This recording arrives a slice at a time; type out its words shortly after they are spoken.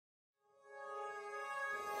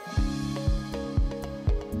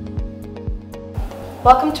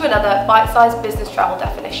Welcome to another bite-sized business travel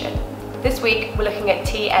definition. This week we're looking at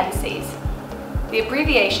TNCs. The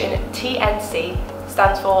abbreviation TNC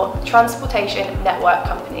stands for Transportation Network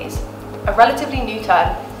Companies. A relatively new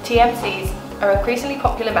term, TNCs are increasingly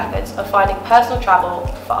popular methods of finding personal travel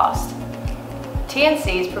fast.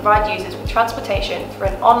 TNCs provide users with transportation through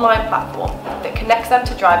an online platform that connects them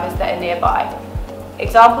to drivers that are nearby.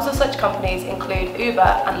 Examples of such companies include Uber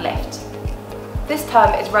and Lyft. This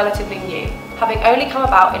term is relatively new, having only come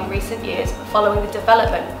about in recent years following the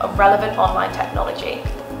development of relevant online technology.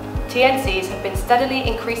 TNCs have been steadily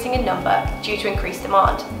increasing in number due to increased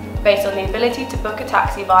demand, based on the ability to book a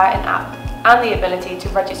taxi via an app and the ability to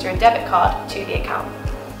register a debit card to the account.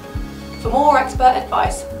 For more expert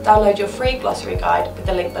advice, download your free glossary guide with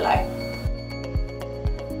the link below.